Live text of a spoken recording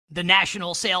The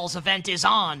national sales event is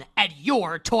on at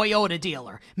your Toyota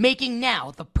dealer, making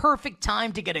now the perfect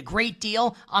time to get a great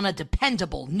deal on a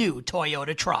dependable new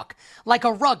Toyota truck. Like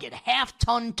a rugged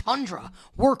half-ton Tundra,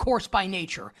 workhorse by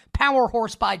nature, power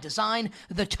horse by design,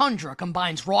 the Tundra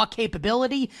combines raw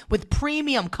capability with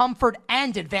premium comfort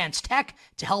and advanced tech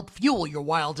to help fuel your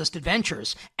wildest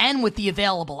adventures. And with the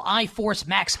available iForce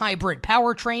Max Hybrid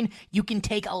powertrain, you can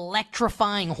take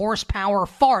electrifying horsepower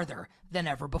farther than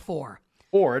ever before.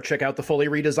 Or check out the fully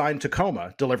redesigned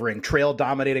Tacoma, delivering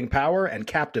trail-dominating power and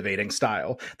captivating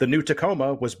style. The new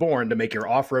Tacoma was born to make your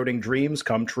off-roading dreams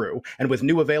come true. And with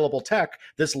new available tech,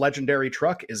 this legendary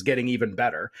truck is getting even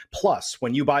better. Plus,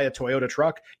 when you buy a Toyota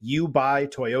truck, you buy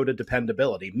Toyota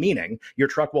dependability, meaning your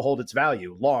truck will hold its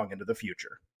value long into the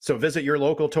future. So visit your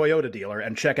local Toyota dealer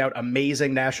and check out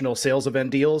amazing national sales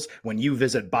event deals when you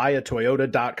visit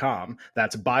buyatoyota.com.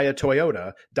 That's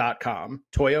buyatoyota.com.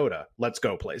 Toyota, let's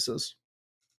go places.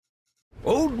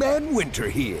 Old Man Winter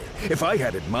here. If I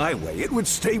had it my way, it would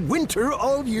stay winter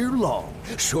all year long.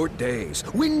 Short days,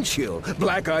 wind chill,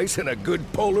 black ice, and a good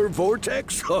polar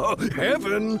vortex. Oh,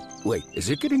 heaven. Wait, is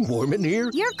it getting warm in here?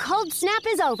 Your cold snap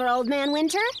is over, Old Man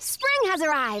Winter. Spring has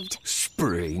arrived.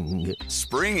 Spring.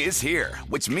 Spring is here,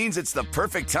 which means it's the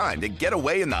perfect time to get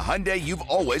away in the Hyundai you've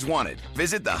always wanted.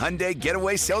 Visit the Hyundai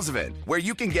Getaway Sales Event, where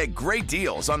you can get great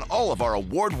deals on all of our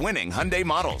award-winning Hyundai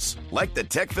models, like the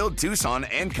tech-filled Tucson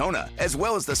and Kona, as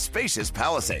well as the spacious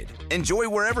Palisade. Enjoy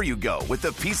wherever you go with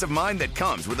the peace of mind that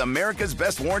comes with America's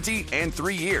best warranty and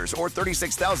 3 years or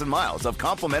 36,000 miles of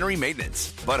complimentary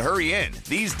maintenance. But hurry in,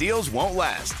 these deals won't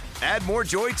last. Add more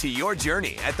joy to your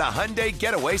journey at the Hyundai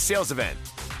Getaway Sales Event.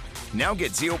 Now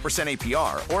get 0%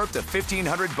 APR or up to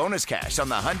 $1,500 bonus cash on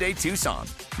the Hyundai Tucson.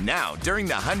 Now, during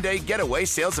the Hyundai Getaway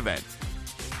Sales Event.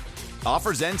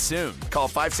 Offers end soon. Call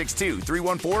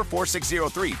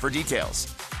 562-314-4603 for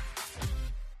details.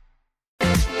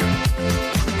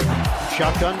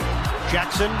 Shotgun,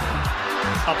 Jackson,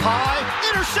 up high,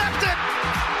 intercepted!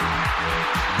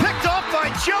 Picked off by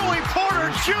Joey Porter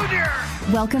Jr.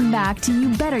 Welcome back to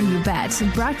You Better You Bet,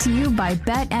 brought to you by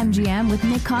BetMGM with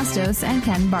Nick Kostos and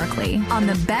Ken Barkley on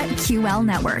the BetQL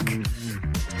network.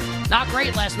 Not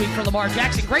great last week for Lamar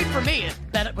Jackson. Great for me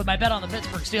with my bet on the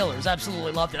Pittsburgh Steelers.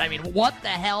 Absolutely loved it. I mean, what the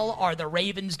hell are the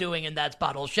Ravens doing in that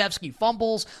spot? Olszewski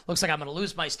fumbles. Looks like I'm going to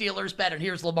lose my Steelers bet. And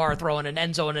here's Lamar throwing an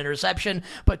end zone interception.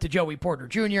 But to Joey Porter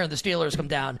Jr. and the Steelers come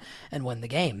down and win the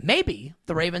game. Maybe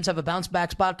the Ravens have a bounce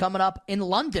back spot coming up in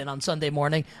London on Sunday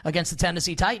morning against the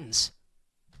Tennessee Titans.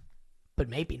 But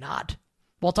maybe not.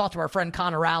 We'll talk to our friend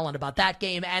Connor Allen about that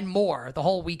game and more, the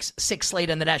whole week's 6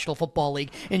 slate in the National Football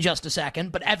League in just a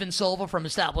second. But Evan Silva from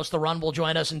Establish the Run will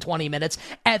join us in 20 minutes.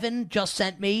 Evan just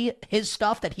sent me his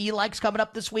stuff that he likes coming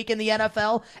up this week in the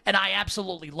NFL, and I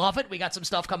absolutely love it. We got some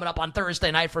stuff coming up on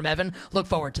Thursday night from Evan. Look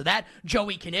forward to that.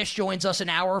 Joey Knish joins us an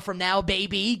hour from now,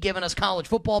 baby, giving us college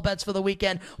football bets for the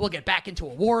weekend. We'll get back into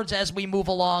awards as we move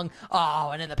along. Oh,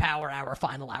 and in the Power Hour,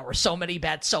 Final Hour, so many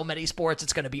bets, so many sports.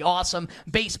 It's going to be awesome.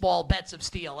 Baseball, bets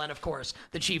of steel, and of course,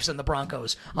 the Chiefs and the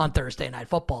Broncos on Thursday Night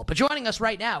Football. But joining us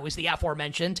right now is the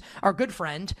aforementioned, our good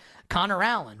friend, Connor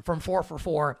Allen from 4 for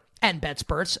 4 and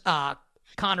BetSperts.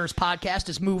 Connor's podcast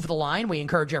is Move the Line. We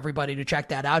encourage everybody to check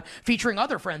that out, featuring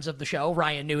other friends of the show,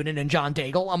 Ryan Noonan and John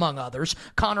Daigle, among others.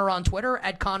 Connor on Twitter,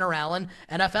 at Connor Allen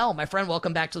NFL. My friend,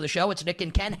 welcome back to the show. It's Nick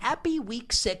and Ken. Happy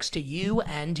Week 6 to you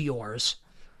and yours.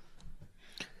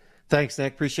 Thanks,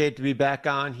 Nick. Appreciate to be back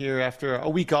on here after a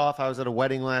week off. I was at a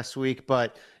wedding last week,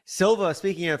 but Silva,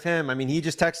 speaking of him, I mean, he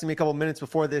just texted me a couple minutes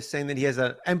before this saying that he has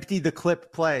an empty the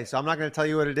clip play. So I'm not going to tell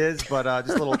you what it is, but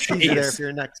just a little teaser there for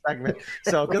your next segment.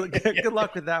 So good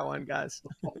luck with that one, guys.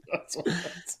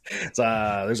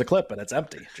 There's a clip and it's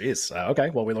empty. Jeez. Okay.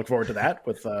 Well, we look forward to that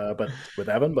with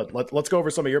Evan. But let's go over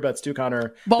some of your bets too,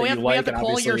 Connor. Well, we have the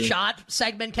call your shot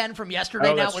segment, Ken, from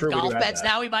yesterday now with golf bets.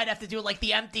 Now we might have to do like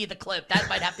the empty the clip. That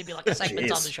might have to be like a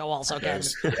segment on the show also, Ken.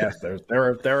 Yeah,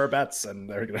 there are bets, and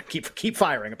they're going to keep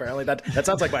firing. Apparently, that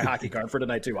sounds like my hockey card for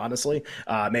tonight too. Honestly,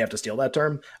 may have to steal that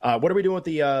term. What are we doing with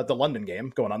the London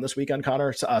game going on this weekend,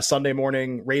 Connor? Sunday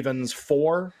morning, Ravens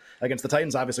 4 against the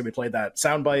Titans. Obviously, we played that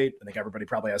soundbite. I think everybody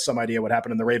probably has some idea what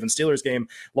happened in the Ravens-Steelers game.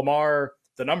 Lamar,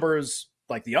 the numbers,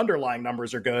 like the underlying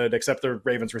numbers are good, except the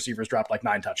Ravens receivers dropped like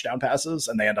 9 touchdown passes,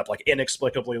 and they end up like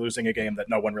inexplicably losing a game that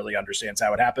no one really understands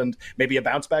how it happened. Maybe a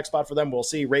bounce back spot for them. We'll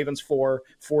see. Ravens 4,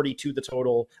 42 the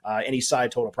total. Any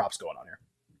side total props going on here?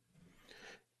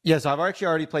 Yeah, so I've actually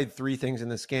already played 3 things in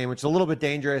this game, which is a little bit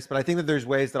dangerous, but I think that there's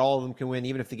ways that all of them can win,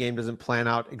 even if the game doesn't plan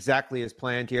out exactly as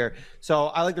planned here. So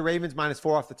I like the Ravens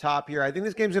 -4 off the top here. I think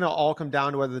this game's going to all come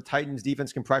down to whether the Titans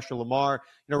defense can pressure Lamar.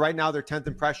 Right now they're 10th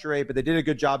in pressure rate, but they did a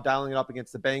good job dialing it up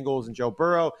against the Bengals and Joe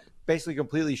Burrow, basically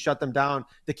completely shut them down.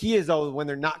 The key is, though, when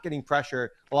they're not getting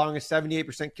pressure, allowing a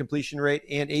 78% completion rate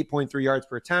and 8.3 yards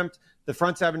per attempt. The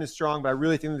front seven is strong, but I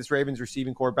really think that this Ravens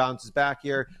receiving core bounces back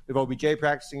here. We have OBJ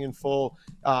practicing in full.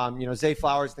 Zay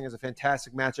Flowers, I think, is a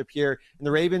fantastic matchup here. And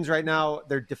the Ravens right now,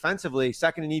 they're defensively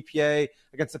second in EPA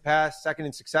against the pass, second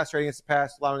in success rate against the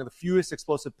pass, allowing the fewest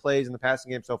explosive plays in the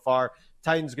passing game so far.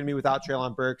 Titans are going to be without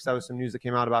Treylon Burks. That was some news that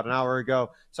came out about an hour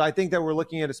ago. So I think that we're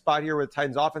looking at a spot here where the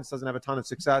Titans offense doesn't have a ton of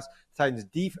success. The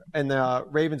Titans and the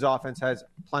Ravens offense has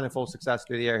plentiful success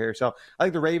through the air here. So I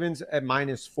like the Ravens at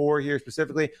 -4 here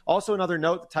specifically. Also, another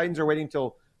note, the Titans are waiting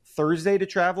until Thursday to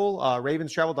travel.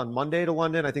 Ravens traveled on Monday to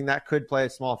London. I think that could play a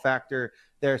small factor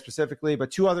there specifically.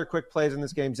 But 2 other quick plays in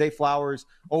this game. Zay Flowers,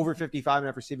 over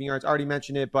 55.5 receiving yards. Already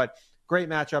mentioned it, but great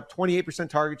matchup. 28%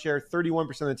 target share,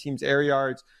 31% of the team's air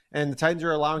yards. And the Titans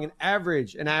are allowing an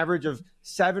average of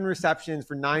 7 receptions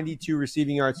for 92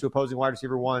 receiving yards to opposing wide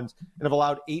receiver ones, and have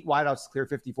allowed 8 wideouts to clear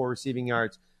 54 receiving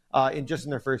yards in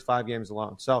their first 5 games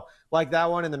alone. So like that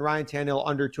one. And then Ryan Tannehill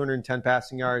under 210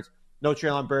 passing yards. No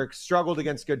Treylon Burks. Struggled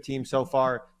against good teams so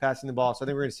far passing the ball. So I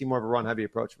think we're going to see more of a run-heavy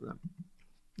approach from them.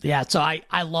 Yeah, so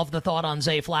I love the thought on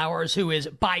Zay Flowers, who is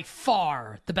by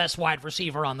far the best wide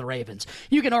receiver on the Ravens.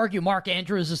 You can argue Mark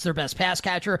Andrews is their best pass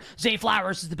catcher. Zay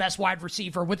Flowers is the best wide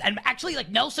receiver and actually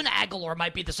like Nelson Aguilar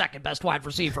might be the second best wide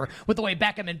receiver with the way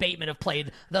Beckham and Bateman have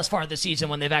played thus far this season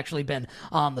when they've actually been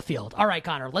on the field. All right,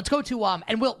 Connor, let's go to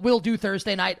and we'll do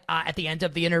Thursday night at the end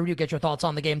of the interview. Get your thoughts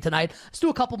on the game tonight. Let's do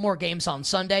a couple more games on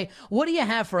Sunday. What do you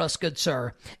have for us, good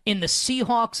sir, in the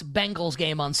Seahawks-Bengals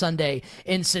game on Sunday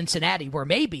in Cincinnati, where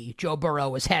maybe Joe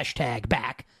Burrow is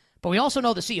 #back. But we also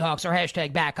know the Seahawks are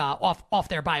 #back off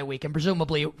their bye week and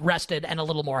presumably rested and a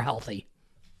little more healthy.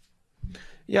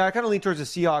 Yeah, I kind of lean towards the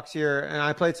Seahawks here, and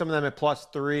I played some of them at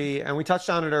 +3, and we touched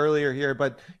on it earlier here,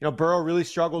 but Burrow really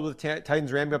struggled with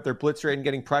Titans ramping up their blitz rate and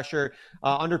getting pressure.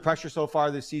 Under pressure so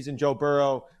far this season, Joe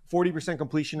Burrow, 40%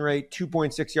 completion rate,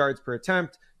 2.6 yards per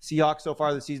attempt. Seahawks so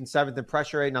far this season, 7th in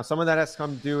pressure rate. Now, some of that has to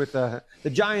come to do with the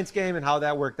Giants game and how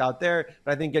that worked out there.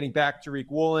 But I think getting back to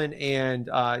Tariq Woolen and,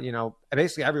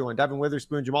 basically everyone, Devin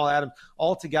Witherspoon, Jamal Adams,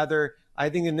 all together, I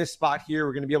think in this spot here,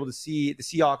 we're going to be able to see the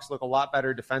Seahawks look a lot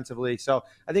better defensively. So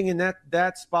I think in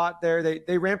that spot there,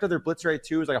 they ramped up their blitz rate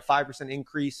too. It was like a 5%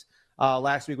 increase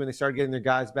last week when they started getting their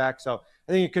guys back. So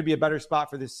I think it could be a better spot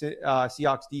for this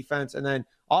Seahawks defense. And then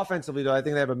offensively, though, I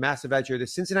think they have a massive edge here. The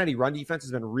Cincinnati run defense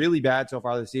has been really bad so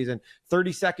far this season.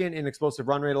 32nd in explosive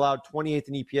run rate allowed, 28th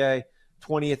in EPA,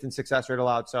 20th in success rate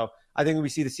allowed. So I think we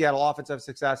see the Seattle offense have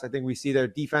success. I think we see their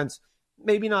defense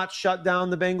maybe not shut down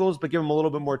the Bengals, but give them a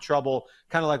little bit more trouble,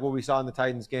 kind of like what we saw in the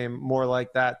Titans game, more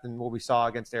like that than what we saw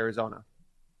against Arizona.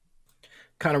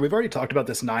 Connor, we've already talked about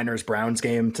this Niners-Browns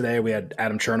game today. We had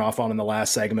Adam Chernoff on in the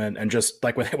last segment, and just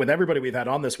like with everybody we've had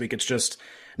on this week, it's just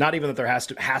not even that there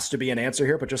has to be an answer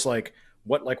here, but just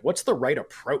what's the right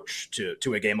approach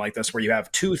to a game like this where you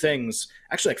have 2 things,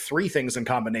 actually like 3 things in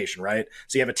combination, right?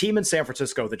 So you have a team in San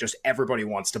Francisco that just everybody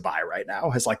wants to buy right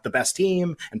now, has like the best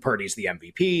team, and Purdy's the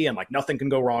MVP, and like nothing can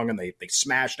go wrong, and they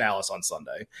smashed Dallas on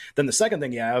Sunday. Then the second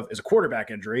thing you have is a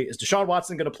quarterback injury. Is Deshaun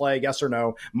Watson going to play, yes or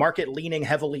no? Market leaning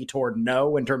heavily toward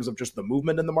no in terms of just the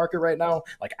movement in the market right now,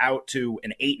 like out to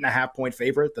an 8.5-point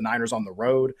favorite, the Niners on the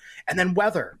road. And then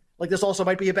weather. Like this also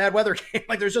might be a bad weather game.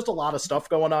 Like there's just a lot of stuff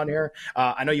going on here.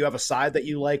 I know you have a side that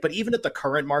you like, but even at the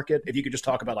current market, if you could just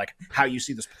talk about like how you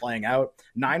see this playing out,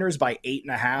 Niners by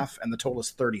 8.5 and the total is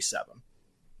 37.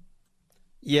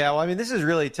 Yeah, well, I mean, this is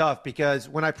really tough because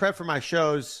when I prep for my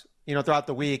shows, throughout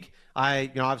the week,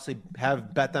 I, obviously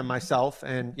have bet them myself.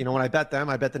 And, when I bet them,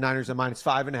 I bet the Niners at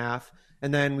 -5.5.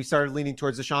 And then we started leaning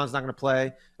towards Deshaun's not going to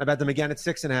play. I bet them again at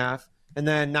 6.5. And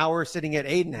then now we're sitting at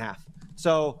 8.5.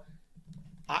 So,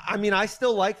 I mean, I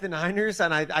still like the Niners,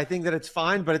 and I think that it's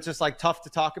fine, but it's just like tough to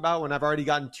talk about when I've already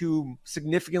gotten 2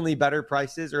 significantly better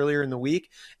prices earlier in the week.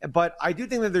 But I do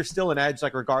think that there's still an edge,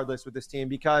 like regardless with this team,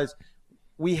 because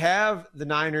we have the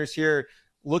Niners here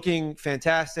looking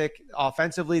fantastic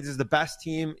offensively. This is the best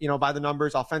team, by the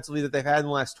numbers offensively that they've had in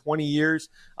the last 20 years.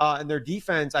 And their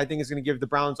defense, I think, is going to give the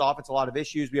Browns offense a lot of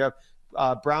issues. We have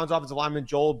Browns offensive lineman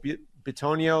Joel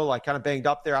Bitonio, like kind of banged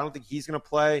up there. I don't think he's going to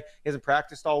play. He hasn't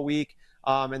practiced all week.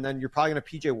 And then you're probably going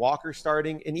to PJ Walker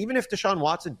starting. And even if Deshaun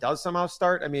Watson does somehow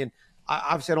start, I mean,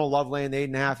 obviously I don't love laying the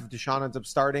 8.5 if Deshaun ends up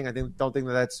starting. Don't think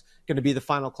that that's going to be the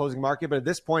final closing market. But at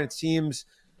this point, it seems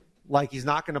like he's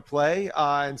not going to play.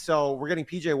 And so we're getting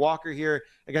PJ Walker here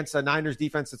against a Niners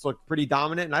defense that's looked pretty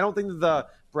dominant. And I don't think that the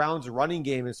Browns running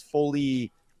game is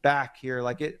fully back here.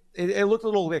 Like it looked a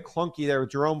little bit clunky there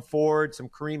with Jerome Ford, some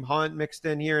Kareem Hunt mixed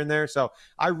in here and there. So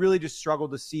I really just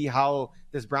struggled to see how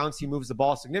this Browns team moves the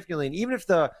ball significantly. And even if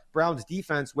the Browns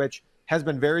defense, which has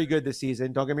been very good this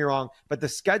season, don't get me wrong, but the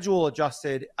schedule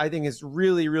adjusted, I think, is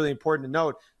really, really important to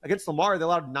note. Against Lamar, they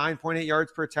allowed 9.8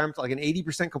 yards per attempt, like an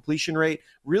 80% completion rate.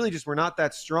 Really just were not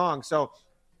that strong. So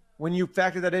when you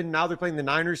factor that in, now they're playing the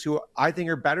Niners, who I think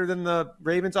are better than the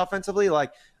Ravens offensively.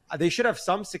 Like, they should have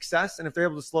some success, and if they're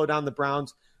able to slow down the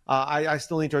Browns, I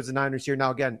still lean towards the Niners here.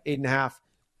 Now, again, 8.5.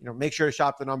 Make sure to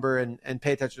shop the number and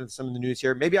pay attention to some of the news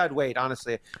here. Maybe I'd wait,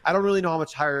 honestly. I don't really know how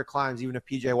much higher it climbs, even if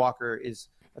PJ Walker is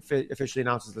officially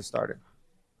announced as the starter.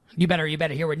 You better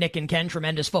hear what Nick and Ken,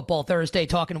 Tremendous Football Thursday,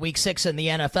 talking Week 6 in the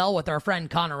NFL with our friend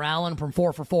Connor Allen from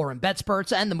 4 for 4 and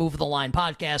BetSperts and the Move of the Line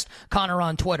podcast. Connor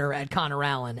on Twitter at Connor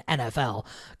Allen NFL.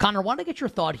 Connor, want to get your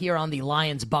thought here on the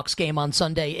Lions-Bucks game on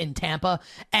Sunday in Tampa.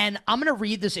 And I'm going to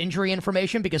read this injury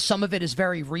information because some of it is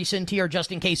very recent here,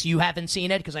 just in case you haven't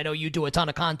seen it, because I know you do a ton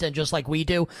of content just like we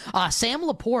do. Sam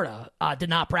Laporta did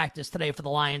not practice today for the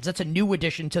Lions. That's a new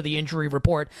addition to the injury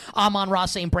report. Amon-Ra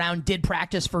St. Brown did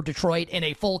practice for Detroit in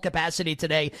a full capacity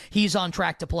today. He's on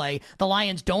track to play. The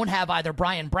Lions don't have either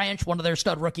Brian Branch, one of their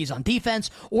stud rookies on defense,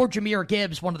 or Jahmyr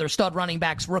Gibbs, one of their stud running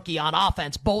backs rookie on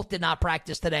offense. Both did not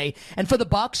practice today. And for the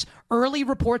Bucks, early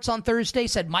reports on Thursday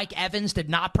said Mike Evans did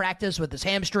not practice with his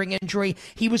hamstring injury.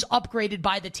 He was upgraded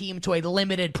by the team to a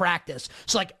limited practice.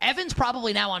 So like Evans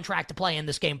probably now on track to play in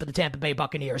this game for the Tampa Bay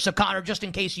Buccaneers. So Connor, just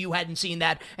in case you hadn't seen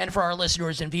that, and for our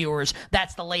listeners and viewers,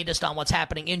 that's the latest on what's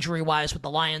happening injury-wise with the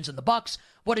Lions and the Bucks.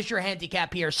 What is your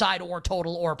handicap here, side or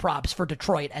total or props for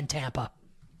Detroit and Tampa?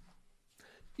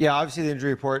 Yeah, obviously the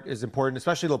injury report is important,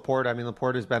 especially Laporte. I mean,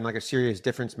 Laporte has been like a serious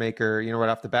difference maker, right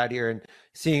off the bat here. And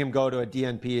seeing him go to a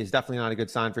DNP is definitely not a good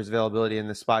sign for his availability in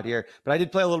this spot here. But I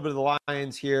did play a little bit of the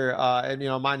Lions here, and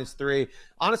 -3.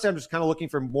 Honestly, I'm just kind of looking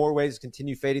for more ways to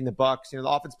continue fading the Bucs. The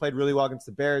offense played really well against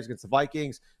the Bears, against the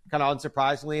Vikings, kind of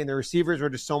unsurprisingly, and the receivers were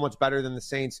just so much better than the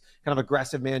Saints, kind of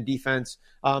aggressive man defense.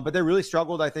 But they really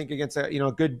struggled, I think, against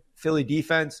a good Philly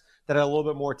defense that had a little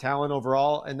bit more talent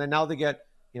overall. And then now they get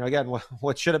again,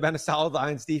 what should have been a solid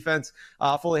Lions defense,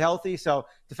 fully healthy. So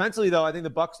defensively, though, I think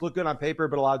the Bucs look good on paper,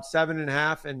 but allowed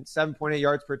 7.5 and 7.8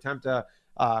 yards per attempt to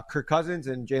Kirk Cousins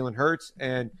and Jalen Hurts.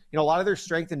 And, a lot of their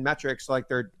strength in metrics, like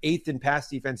they're 8th in pass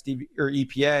defense or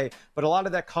EPA, but a lot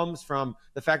of that comes from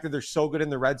the fact that they're so good in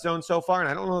the red zone so far. And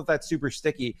I don't know if that's super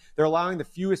sticky. They're allowing the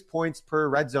fewest points per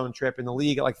red zone trip in the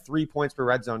league at like 3 points per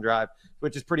red zone drive,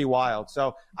 which is pretty wild.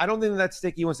 So I don't think that's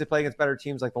sticky once they play against better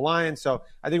teams like the Lions. So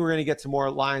I think we're going to get some more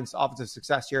Lions offensive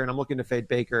success here. And I'm looking to fade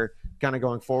Baker kind of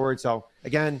going forward. So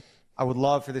again, I would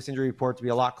love for this injury report to be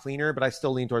a lot cleaner, but I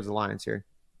still lean towards the Lions here.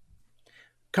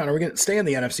 Connor, we're going to stay in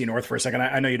the NFC North for a second.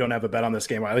 I know you don't have a bet on this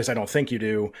game, or at least I don't think you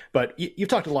do, but you've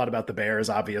talked a lot about the Bears,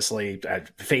 obviously,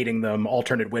 fading them,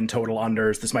 alternate win total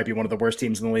unders. This might be one of the worst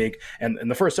teams in the league. And in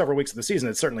the first several weeks of the season,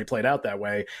 it certainly played out that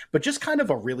way. But just kind of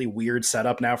a really weird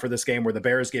setup now for this game where the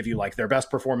Bears give you like their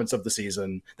best performance of the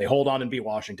season. They hold on and beat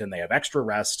Washington. They have extra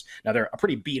rest. Now they're a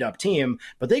pretty beat up team,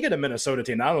 but they get a Minnesota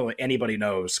team. Not only anybody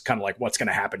knows kind of like what's going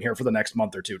to happen here for the next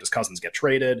month or two. Does Cousins get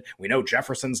traded? We know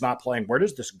Jefferson's not playing. Where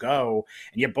does this go?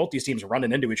 And yet both these teams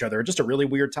running into each other. Just a really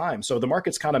weird time. So the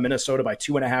market's kind of Minnesota by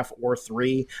 2.5 or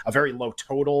 3, a very low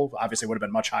total. Obviously would have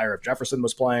been much higher if Jefferson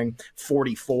was playing.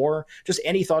 44. Just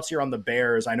any thoughts here on the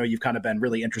Bears? I know you've kind of been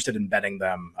really interested in betting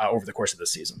them over the course of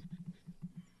this season.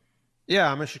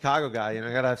 Yeah, I'm a Chicago guy.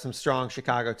 I got to have some strong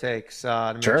Chicago takes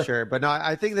to make sure. But no,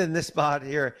 I think that in this spot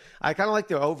here, I kind of like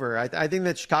the over. I think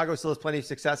that Chicago still has plenty of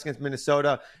success against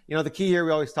Minnesota. The key here,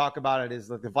 we always talk about it, is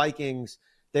like the Vikings,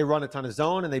 they run a ton of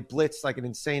zone and they blitz like an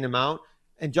insane amount.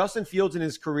 And Justin Fields in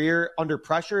his career under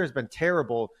pressure has been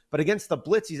terrible, but against the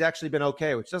blitz, he's actually been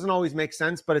okay, which doesn't always make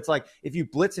sense. But it's like if you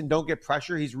blitz and don't get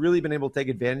pressure, he's really been able to take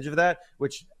advantage of that,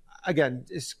 which again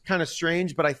is kind of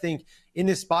strange. But I think in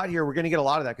this spot here, we're going to get a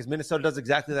lot of that because Minnesota does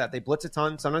exactly that. They blitz a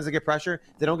ton. Sometimes they get pressure.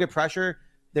 If they don't get pressure,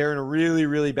 they're in a really,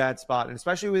 really bad spot. And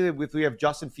especially if we have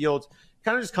Justin Fields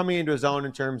kind of just coming into his own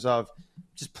in terms of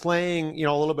just playing,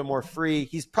 a little bit more free.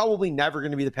 He's probably never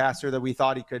going to be the passer that we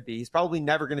thought he could be. He's probably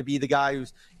never going to be the guy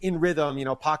who's in rhythm,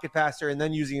 pocket passer and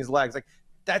then using his legs. Like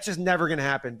that's just never going to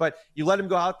happen. But you let him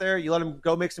go out there, you let him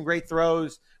go make some great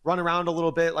throws, run around a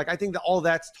little bit. Like I think that all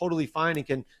that's totally fine and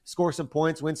can score some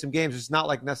points, win some games. It's not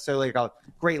like necessarily like a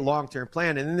great long-term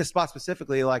plan. And in this spot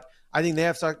specifically, like I think they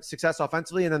have success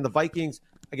offensively. And then the Vikings,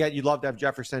 again, you'd love to have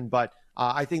Jefferson, but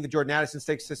I think that Jordan Addison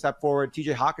takes a step forward.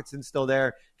 TJ Hawkinson's still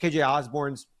there. KJ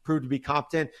Osborne's proved to be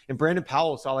competent. And Brandon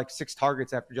Powell saw like 6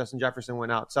 targets after Justin Jefferson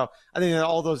went out. So I think that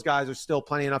all those guys are still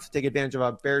plenty enough to take advantage of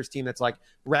a Bears team that's like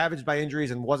ravaged by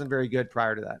injuries and wasn't very good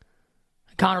prior to that.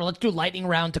 Connor, let's do lightning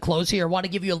round to close here. I want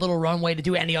to give you a little runway to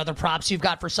do any other props you've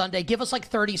got for Sunday. Give us like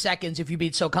 30 seconds, if you'd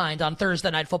be so kind, on Thursday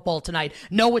Night Football tonight.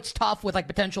 Know it's tough with like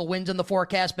potential wins in the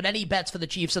forecast, but any bets for the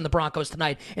Chiefs and the Broncos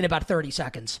tonight in about 30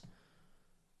 seconds?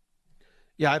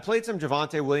 Yeah, I played some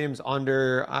Javonte Williams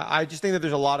under. I just think that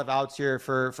there's a lot of outs here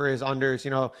for his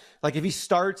unders. Like if he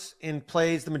starts and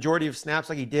plays the majority of snaps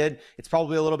like he did, it's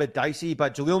probably a little bit dicey.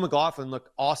 But Jaleel McLaughlin looked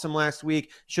awesome last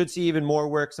week. Should see even more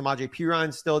work. Samaje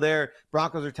Perine's still there.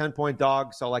 Broncos are 10-point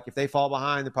dogs. So like if they fall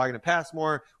behind, they're probably going to pass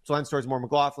more. So lends towards more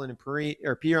McLaughlin and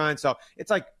Perine. So it's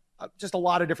like just a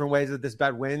lot of different ways that this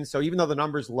bet wins. So even though the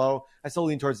number's low, I still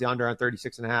lean towards the under on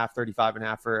 36.5,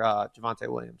 35.5 for Javonte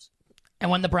Williams. And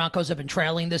when the Broncos have been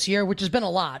trailing this year, which has been a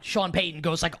lot, Sean Payton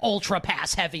goes like ultra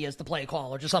pass heavy as the play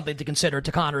caller. Just something to consider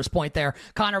to Connor's point there.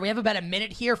 Connor, we have about a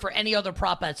minute here for any other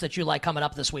prop bets that you like coming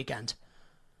up this weekend.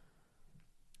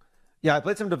 Yeah, I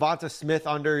played some Devonta Smith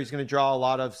under. He's going to draw a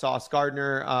lot of Sauce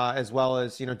Gardner, as well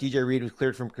as, DJ Reed was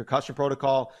cleared from concussion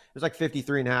protocol. It was like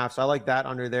 53.5. So I like that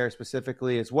under there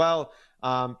specifically as well.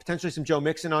 Potentially some Joe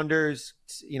Mixon unders.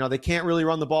 They can't really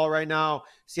run the ball right now.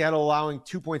 Seattle allowing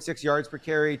 2.6 yards per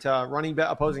carry to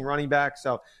opposing running backs.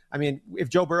 So, I mean, if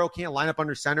Joe Burrow can't line up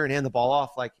under center and hand the ball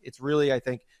off, like it's really, I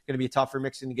think, going to be tough for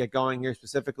Mixon to get going here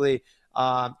specifically.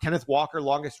 Kenneth Walker,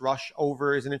 longest rush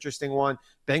over is an interesting one.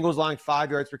 Bengals allowing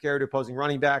 5 yards per carry to opposing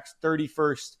running backs,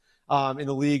 31st in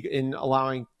the league in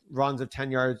allowing runs of 10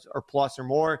 yards or plus or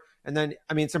more. And then,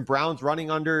 I mean, some Browns running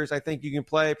unders, I think you can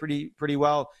play pretty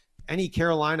well. Any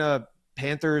Carolina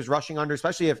Panthers rushing under,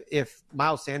 especially if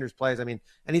Miles Sanders plays. I mean,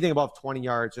 anything above 20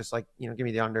 yards, just like, give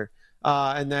me the under.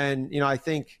 And then, I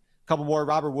think a couple more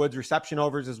Robert Woods reception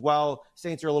overs as well.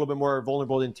 Saints are a little bit more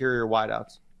vulnerable to interior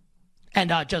wideouts. And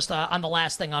just on the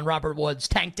last thing on Robert Woods,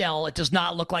 Tank Dell, it does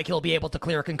not look like he'll be able to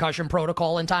clear concussion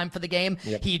protocol in time for the game.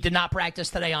 Yep. He did not practice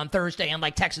today on Thursday, and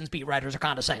like Texans beat writers are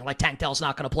kind of saying, like Tank Dell's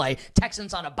not going to play.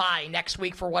 Texans on a bye next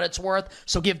week for what it's worth,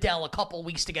 so give Dell a couple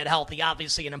weeks to get healthy.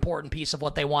 Obviously an important piece of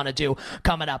what they want to do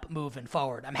coming up moving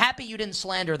forward. I'm happy you didn't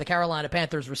slander the Carolina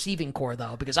Panthers receiving core,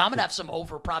 though, because I'm going to have some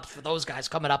over props for those guys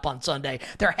coming up on Sunday.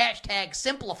 They're hashtag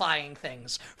simplifying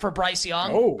things for Bryce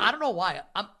Young. Oh. I don't know why.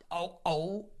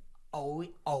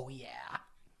 Oh yeah.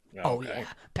 Okay. Oh, yeah.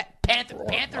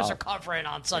 Panthers are covering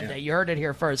on Sunday. Yeah. You heard it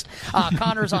here first.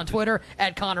 Connor's on Twitter,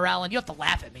 at Connor Allen. You have to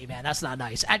laugh at me, man. That's not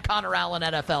nice. At Connor Allen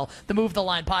NFL, the Move the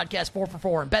Line podcast, 4 for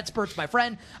 4 and Bet Spurts, my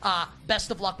friend.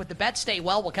 Best of luck with the bet. Stay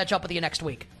well. We'll catch up with you next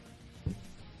week.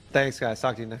 Thanks, guys.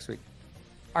 Talk to you next week.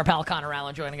 Our pal Connor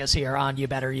Allen joining us here on You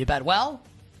Better You Bet. Well,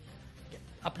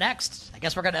 up next, I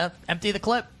guess we're going to empty the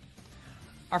clip.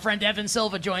 Our friend Evan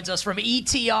Silva joins us from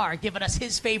ETR, giving us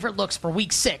his favorite looks for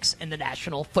Week 6 in the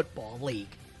National Football League.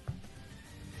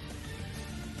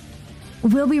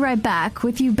 We'll be right back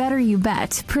with You Better You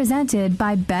Bet, presented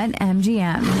by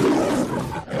BetMGM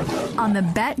on the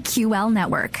BetQL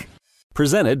network.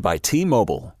 Presented by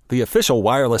T-Mobile, the official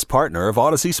wireless partner of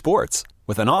Odyssey Sports.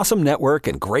 With an awesome network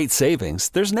and great savings,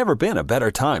 there's never been a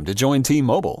better time to join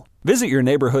T-Mobile. Visit your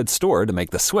neighborhood store to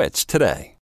make the switch today.